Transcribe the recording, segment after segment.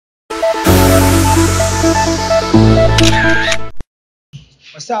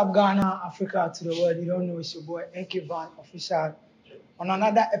up, Ghana, Africa to the world? You don't know it's your boy NK Van Official on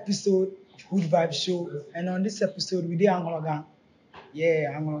another episode of Hood Vibe Show. And on this episode, we did Anglogan.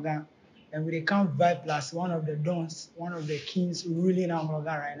 Yeah, Anglogan. And we come Vibe Plus, one of the dons, one of the kings ruling Anglogan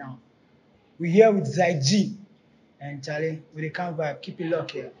right now. We're here with ZyGee. And Charlie, we come Vibe. Keep it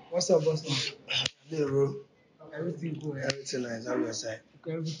locked here. What's up, boss? Hey, bro. Everything good. Eh? Everything nice. How your side?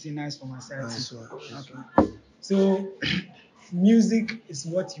 Okay, everything nice for my side. Nice Too. one. Okay. So, music is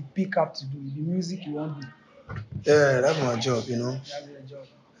what you pick up to do. The music you want to do. Yeah, that's my job, you know. That's your job.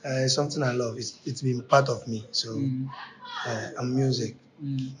 It's something I love. It's been part of me. So, I'm music.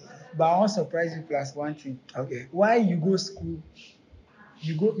 But I want to surprise you plus one thing. Okay. Why you go school?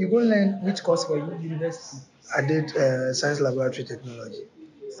 You go learn which course for you university? I did science laboratory technology.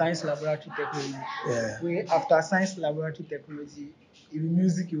 Science laboratory technology. Yeah. Wait, after science laboratory technology, if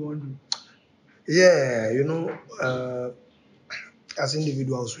music you want to do. Yeah, you know, as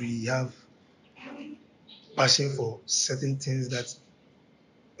individuals, we have passion for certain things that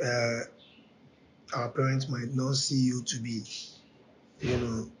our parents might not see you to be. You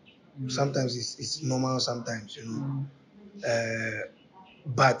know, sometimes it's normal, sometimes, you know.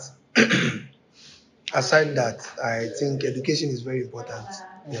 But aside that, I think education is very important.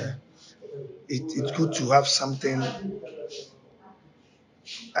 Yeah, it's good to have something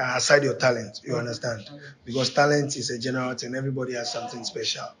aside your talent. You understand? Because talent is a general thing. Everybody has something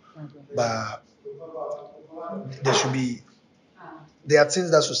special, but there are things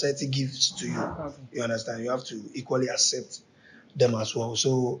that society gives to you. You understand? You have to equally accept them as well.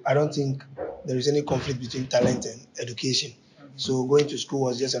 So I don't think there is any conflict between talent and education. So going to school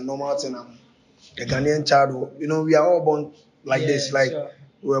was just a normal thing. I'm a Ghanaian child. You know, we are all born like this. Like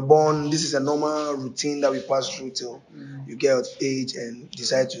we're born. This is a normal routine that we pass through till you get of age and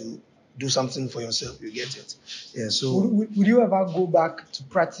decide to do something for yourself. You get it? Yeah. So would you ever go back to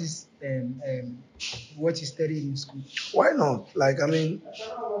practice what you studied in school? Why not? Like, I mean,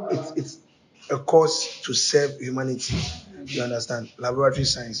 it's a course to serve humanity. You understand? Laboratory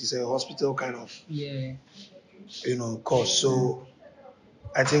science is a hospital kind of course. So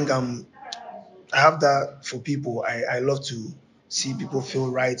I think I have that for people. I love to see people feel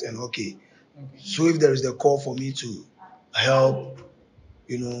right and okay. So if there is the call for me to help,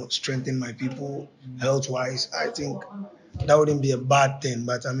 strengthen my people health wise, I think that wouldn't be a bad thing.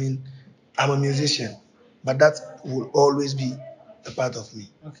 But I mean, I'm a musician, but that will always be a part of me.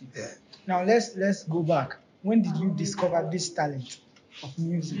 Okay. Yeah. Now let's go back. When did you discover this talent of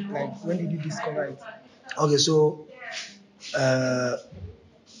music? Like when did you discover it? Okay, so I'm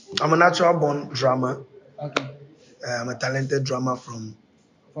a natural born drummer. Okay. I'm a talented drummer from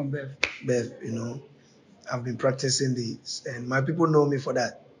Bev. Bev, I've been practicing this, and my people know me for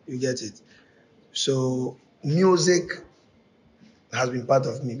that. You get it? So music has been part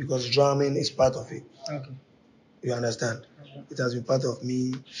of me because drumming is part of it. Okay. You understand? Okay. It has been part of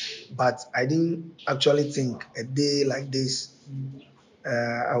me, but I didn't actually think a day like this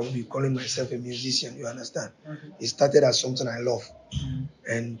I would be calling myself a musician. You understand? Okay. It started as something I love,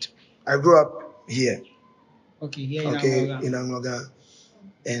 and I grew up here. Okay, here in Angloga.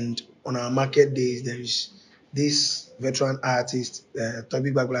 And on our market days, there is this veteran artist, Toby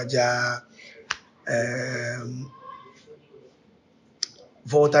Baglaja,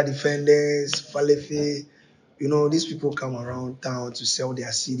 Volta Defenders, Falefe. These people come around town to sell their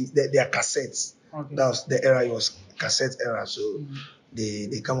CDs, their cassettes. Okay. That was the era, it was cassette era. So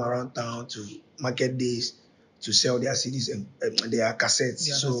they come around town to market days to sell their CDs and their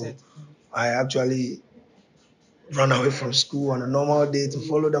cassettes. I actually run away from school on a normal day to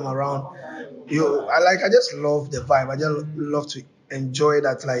follow them around. I just love the vibe. I just love to enjoy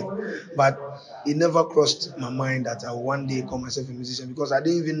that. But it never crossed my mind that I will one day call myself a musician because I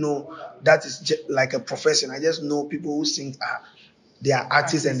didn't even know that is just like a profession. I just know people who sing they are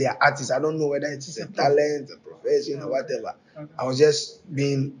artists and they are artists. I don't know whether it is a talent, a profession, or whatever. I was just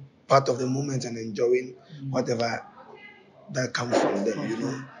being part of the moment and enjoying whatever that comes from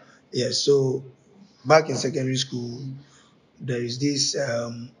them, Yeah, so back in secondary school, there is this.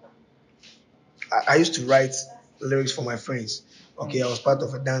 I used to write lyrics for my friends. Okay, I was part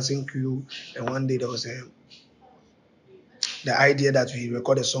of a dancing crew, and one day there was the idea that we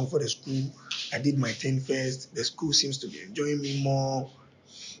record a song for the school. I did my thing first. The school seems to be enjoying me more,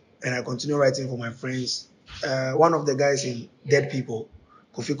 and I continue writing for my friends. One of the guys in Dead People,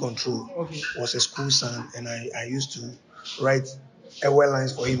 Kofi Control, was a school son, and I used to write well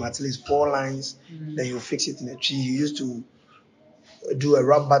lines for him, at least 4 lines. Then he'll fix it in a tree. He used to do a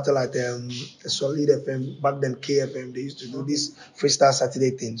rap battle at Solid FM, back then KFM. They used to do this freestyle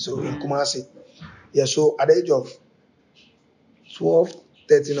Saturday thing. So in Kumasi, yeah. So at the age of 12,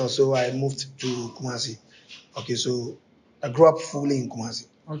 13 or so, I moved to Kumasi. Okay, so I grew up fully in Kumasi.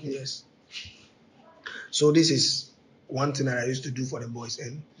 Okay. Yes. So this is one thing that I used to do for the boys,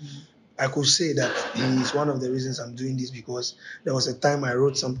 and I could say that he is one of the reasons I'm doing this, because there was a time I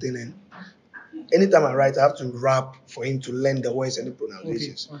wrote something, and anytime I write, I have to rap for him to learn the words and the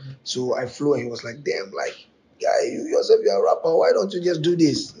pronunciations. Okay. So I flew, and he was like, "Damn, like, guy, you yourself, you're a rapper. Why don't you just do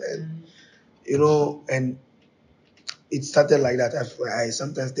this?" And and it started like that. I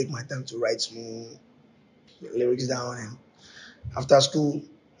sometimes take my time to write small lyrics down, and after school,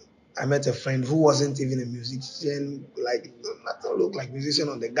 I met a friend who wasn't even a musician, like nothing looked like musician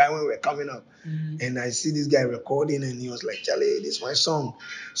on the guy when we were coming up. And I see this guy recording, and he was like, "Charlie, this is my song."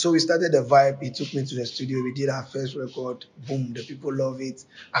 So we started the vibe. He took me to the studio. We did our first record. Boom, the people love it.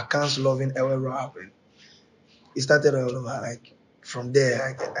 Accounts loving our rap, and it started all over. Like from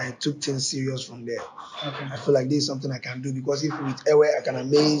there, I took things serious from there. Okay. I feel like this is something I can do, because if with Ewe I can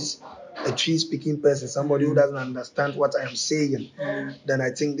amaze a tree speaking person, somebody who doesn't understand what I am saying, then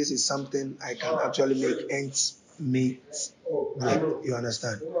I think this is something I can actually make ends meet with. You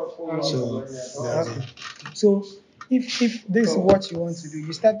understand? So that's it. So if this is what you want to do,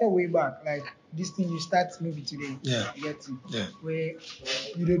 you started way back, like this thing you start maybe today. Yeah. You get it. Yeah. Where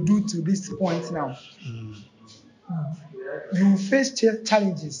you dey do to this point now. Mm. You face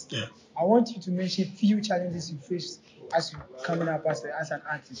challenges. Yeah. I want you to mention few challenges you face as you coming up as an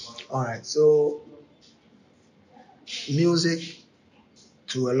artist. All right. So music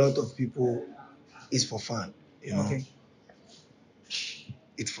to a lot of people is for fun. Okay.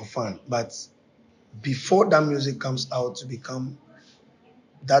 It's for fun. But before that music comes out to become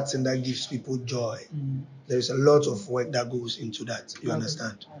that thing that gives people joy, there is a lot of work that goes into that. You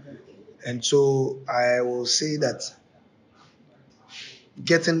understand? Okay. And so I will say that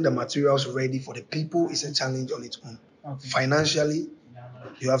getting the materials ready for the people is a challenge on its own. Okay. Financially,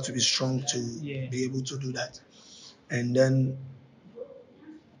 you have to be strong to Yeah. be able to do that. And then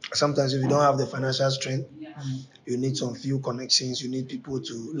sometimes if you don't have the financial strength, you need some few connections. You need people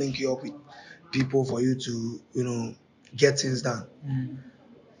to link you up with people for you to get things done.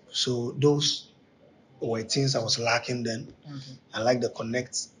 So those were things I was lacking then. Okay. I like the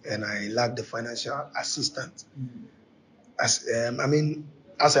connect, and I lack the financial assistance. As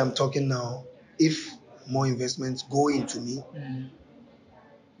I'm talking now, if more investments go into me,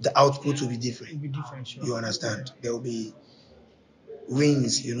 the output will be different. It'll be different, sure. You understand? There will be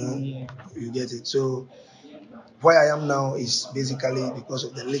wins, Yeah. you get it. So where I am now is basically because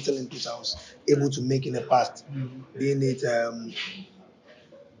of the little input I was able to make in the past, being it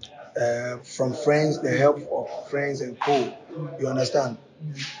from friends, the help of friends and co. You understand?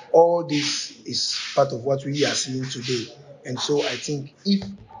 All this is part of what we are seeing today. And so I think if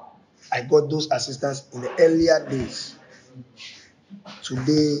I got those assistants in the earlier days,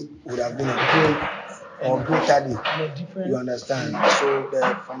 today would have been a great or greater day. You understand? So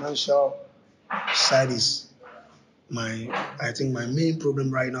the financial side is I think my main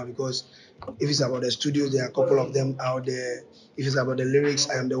problem right now, because if it's about the studios, there are a couple of them out there. If it's about the lyrics,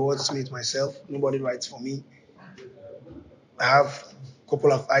 I am the wordsmith myself. Nobody writes for me. I have a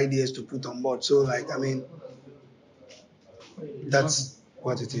couple of ideas to put on board. So that's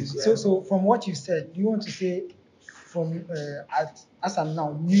what it is. Yeah. So from what you said, do you want to say from as I'm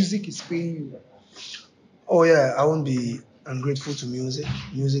now, music is paying you? Oh yeah, I won't be ungrateful to music.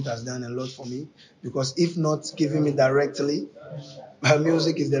 Music has done a lot for me, because if not giving me directly,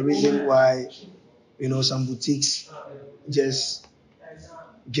 music is the reason why some boutiques just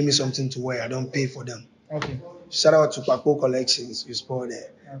give me something to wear. I don't pay for them. Okay. Shout out to Paco Collections. You sport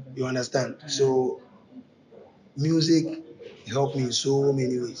there. Okay. You understand? So music helped me in so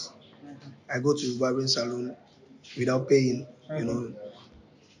many ways. I go to barbering salon without paying.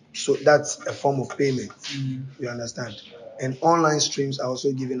 So that's a form of payment. You understand? And online streams are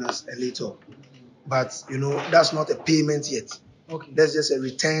also giving us a little, but that's not a payment yet. Okay. That's just a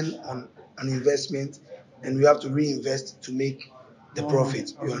return on an investment, and we have to reinvest to make the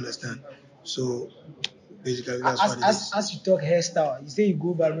profit. You understand? So basically, that's what it is. As you talk hairstyle, you say you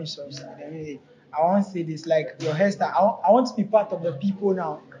go barbering shops. I want to say this, like your hairstyle. I want to be part of the people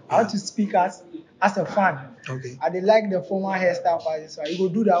now. I want to speak as a fan. Okay. I dey like the former hairstyle part, so you go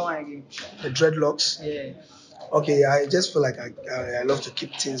do that one again. The dreadlocks. Yeah. Okay, I just feel like I love to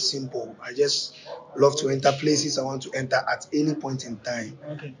keep things simple. I just love to enter places I want to enter at any point in time.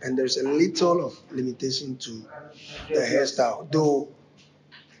 Okay. And there's a little of limitation to the hairstyle. Though,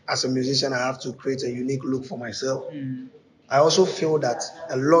 as a musician, I have to create a unique look for myself. I also feel that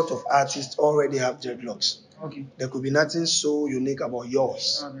a lot of artists already have dreadlocks. Okay. There could be nothing so unique about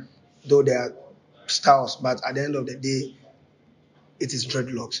yours, Okay. though there are styles, but at the end of the day, it is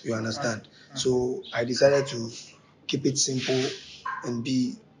dreadlocks. You understand? So I decided to keep it simple and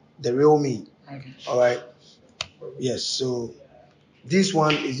be the real me. Okay. All right. Yes. So this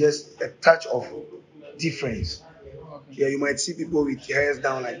one is just a touch of difference. Yeah, you might see people with hairs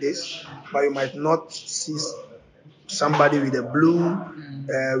down like this, but you might not see somebody with a blue,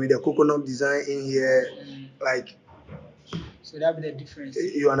 with a coconut design in here, like. So that be the difference.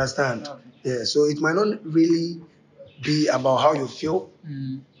 You understand? Okay. Yeah. So it might not really be about how you feel,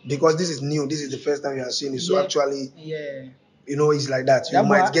 because this is new. This is the first time you are seeing it. So actually, it's like that. You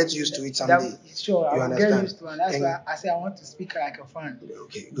might get used to it someday. Sure, I will get used to it. That's why I say I want to speak like a fan.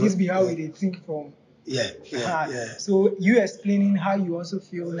 Okay, good. This be how they think from. Yeah. So you explaining how you also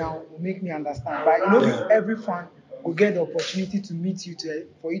feel now will make me understand. But every fan will get the opportunity to meet you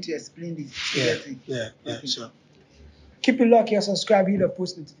for you to explain this. Yeah, sure. Keep it locked here, subscribe, hit the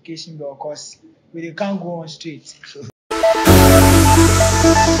post notification bell, because we can't go on straight.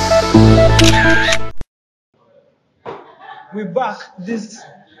 We're back. This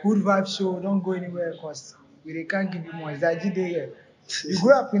Good Vibe Show. Don't go anywhere because we can't give you more. ZyGee Day here. You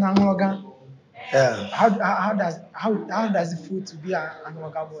grew up in Anglogan. Yeah. How does it feel to be an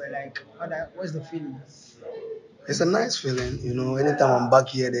Anglogan boy? Like, what's the feeling? It's a nice feeling, anytime I'm back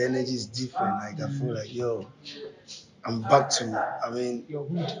here, the energy is different. Like, I feel like, I'm back to, Your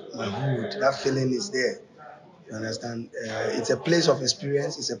hood. My hood. That feeling is there. You understand? It's a place of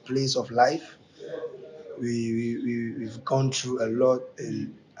experience. It's a place of life. We've gone through a lot,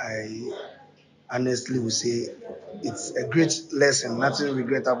 and I honestly would say it's a great lesson. Nothing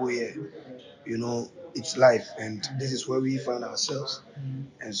regrettable here. It's life, and this is where we find ourselves,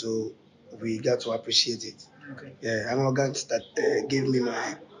 and so we got to appreciate it. Okay. Yeah, I'm organs that gave me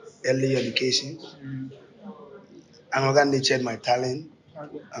my early education. I'm organ nurtured my talent.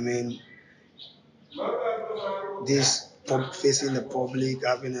 Okay. This facing the public,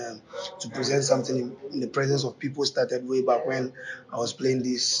 having to present something in the presence of people started way back when I was playing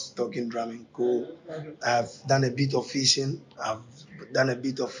this talking drum in co. I've done a bit of fishing, I've done a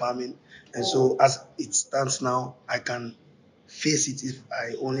bit of farming, and so as it stands now, I can face it if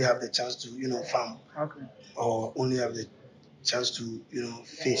I only have the chance to farm, or only have the chance to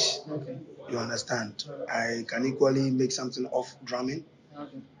fish. You understand? I can equally make something off drumming.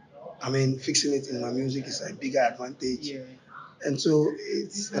 Fixing it in my music is a bigger advantage. Yeah. And so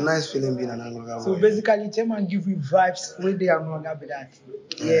it's a nice feeling being an Angloga boy. So basically, Chairman give you vibes when they are Angloga be that.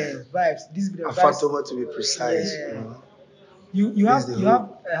 Yeah, vibes. This be the vibes. Fatoma to be precise. Yeah. You have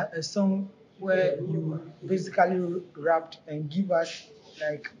a song where you basically rapped and give us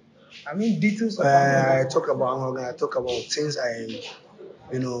details of I talk about Angloga. I talk about things I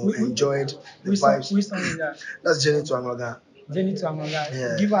enjoyed. The vibes. Which song is that? That's Journey to Angloga. Journey to Angloga.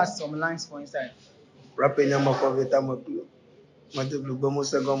 Yeah. Give us some lines for inside. Rapping Yamakovita Madu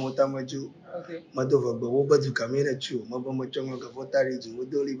Bomusa Gomutamaju. Okay. Madova Boba to Camina Chu, Mabamachonga Votari,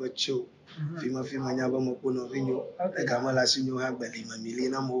 Wodoli Bacho, Fima Nyaba Mopuno Vino, the Kamala Sinu Habeli,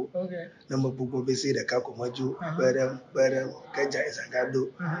 Mamilina Mo, number Pupo Besi, the Kakomaju, Berem, Kaja is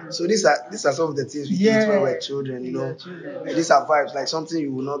Agado. So these are some of the things we did when we were children, And these are vibes, like something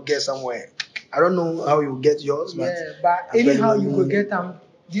you will not get somewhere. I don't know how you get yours, but anyhow you could get them.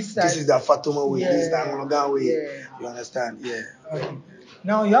 This is the Fatuma way, this is the Angloga way. You understand? Yeah. Okay.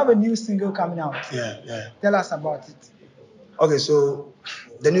 Now you have a new single coming out. Yeah. Tell us about it. Okay, so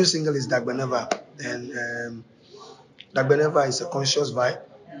the new single is Dagbeneva, and Dagbeneva is a conscious vibe.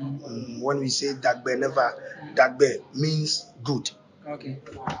 When we say Dagbeneva, Dagbe means good. Okay.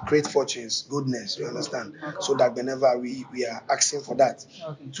 Great fortunes, goodness, you understand? Okay. So Dagbeneva, we are asking for that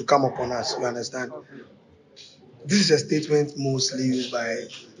to come upon us, you understand? Okay. This is a statement mostly used by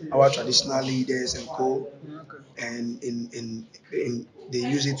our traditional leaders and co. And in they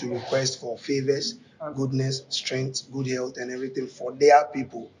use it to request for favors, goodness, strength, good health, and everything for their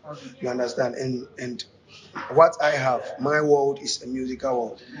people. You understand? And what I have, my world is a musical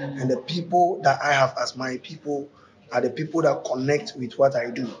world, and the people that I have as my people are the people that connect with what I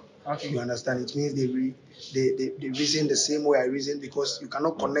do. You understand? It means they reason the same way I reason, because you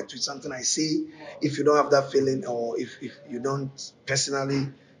cannot connect with something I say if you don't have that feeling, or if you don't personally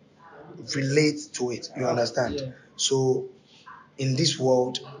relate to it. You understand? Yeah. So in this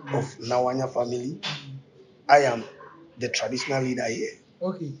world of Nawanya family, I am the traditional leader here.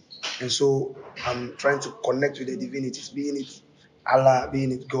 Okay. And so I'm trying to connect with the divinities, being it Allah,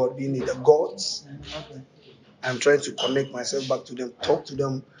 being it God, being it the gods. Okay. I'm trying to connect myself back to them, talk to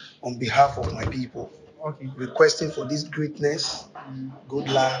them on behalf of my people. Okay. Requesting for this greatness, good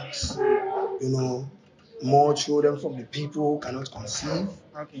lands, more children from the people who cannot conceive,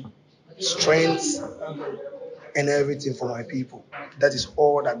 strength, and everything for my people. That is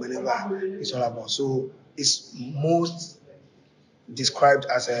all that whenever is all about. So it's most described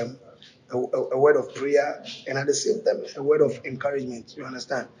as a word of prayer and at the same time a word of encouragement. You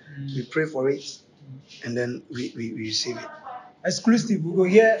understand? We pray for it and then we receive it. Exclusive, we go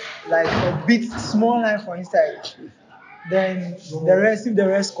hear like a bit small line for inside. Then the rest, if the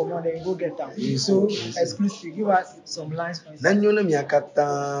rest come on, then you go get down. So exclusive, give us some lines for inside. Nanyona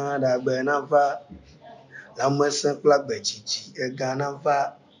miakata da benava la mwesa plak bechichi e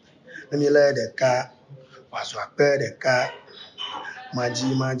ganava namile de ka waswa pe de ka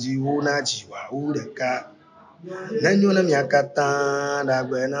maji una jiwa u de ka nanyona miakata da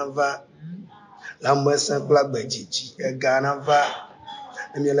benava la mwesa plak bechichi e ganava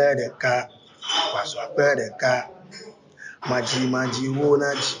namile de ka waswa pe de ka maji una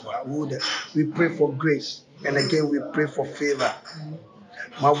jiwa u de. We pray for grace and again we pray for favor.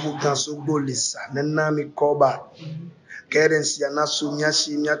 Mavuga sogolisa nenami koba currency anaso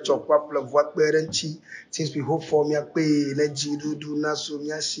miashi mia chokwa plevwa parenti things we hope for mia pe na jidudu naso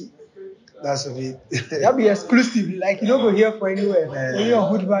miashi. That's of it. That'll be exclusive, like you don't go here for anywhere. Only on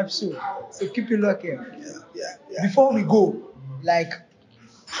Hood Vibe Show. So keep it locked in. Yeah. Before we go, like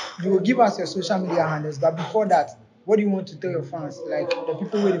you will give us your social media handles, but before that, what do you want to tell your fans, like the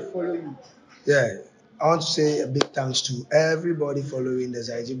people where they follow you? Yeah, I want to say a big thanks to everybody following the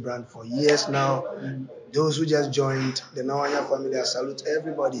ZyGee brand for years now. Those who just joined the Nawanya family, I salute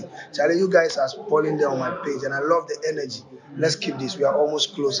everybody. Charlie, you guys are spoiling there on my page, and I love the energy. Let's keep this. We are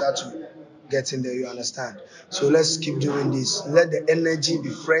almost closer to getting there, you understand? So let's keep doing this. Let the energy be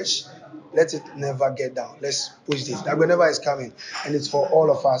fresh. Let it never get down. Let's push this. That whenever it's coming, and it's for all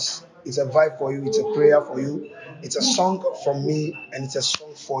of us. It's a vibe for you. It's a prayer for you. It's a song from me, and it's a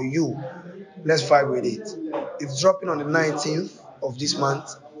song for you. Let's vibe with it. It's dropping on the 19th of this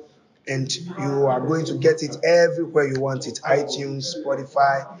month, and you are going to get it everywhere you want it. iTunes,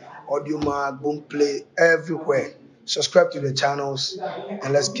 Spotify, AudioMark, Boomplay, everywhere. Subscribe to the channels,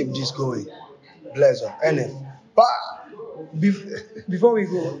 and let's keep this going. Bless up. NF. Before we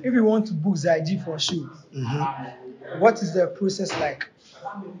go, if you want to book ZyGee for show, what is the process like?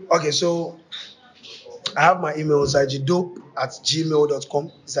 Okay, so I have my email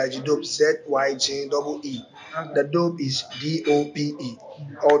zygeedope@gmail.com. ZyGeedope, ZyGee. The dope is DOPE.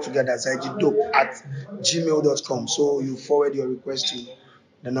 All together, ZyGeedope@gmail.com. So you forward your request to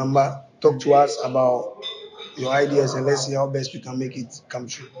the number. Talk to us about your ideas and let's see how best we can make it come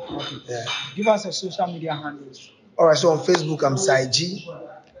true. Okay. Yeah. Give us your social media handles. All right. So on Facebook, I'm ZyGee.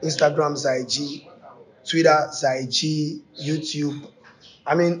 Instagram, ZyGee. Twitter, ZyGee. YouTube.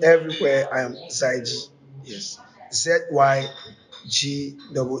 I mean, everywhere I am ZyGee. Yes. ZyGee.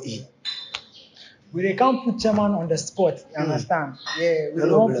 We can't put chairman on the spot, you understand? Yeah, we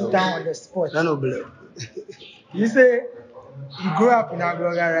don't put down on the spot. No. You say you grew up in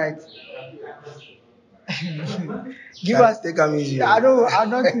Agloga, right? Give us. Take them easy. I know.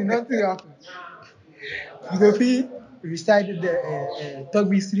 Nothing happened. You go feel recited the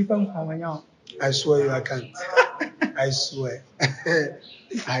Togbi Srifam Kamanyao. I swear you, I can't. I swear.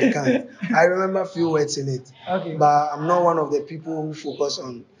 I can't. I remember a few words in it. Okay. But I'm not one of the people who focus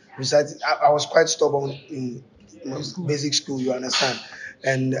on reciting. I was quite stubborn in basic school, you understand?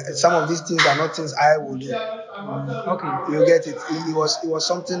 And some of these things are not things I will do. Okay. You get it. It was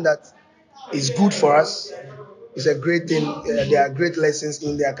something that is good for us. It's a great thing. There are great lessons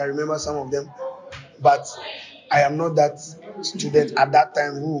in there. I can remember some of them. But I am not that student at that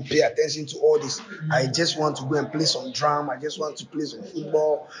time who will pay attention to all this. I just want to go and play some drum. I just want to play some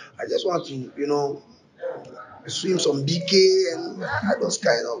football. I just want to, swim some BK and those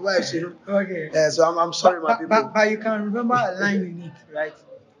kind of vibes, Okay. So I'm sorry, my people. But you can remember a line in it, right?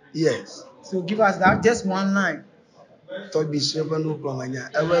 Yes. So give us that, just one line. You kill him,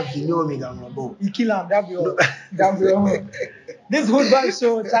 that be all. That be all. This Hood Vibe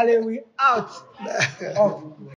Show, Charlie, we out.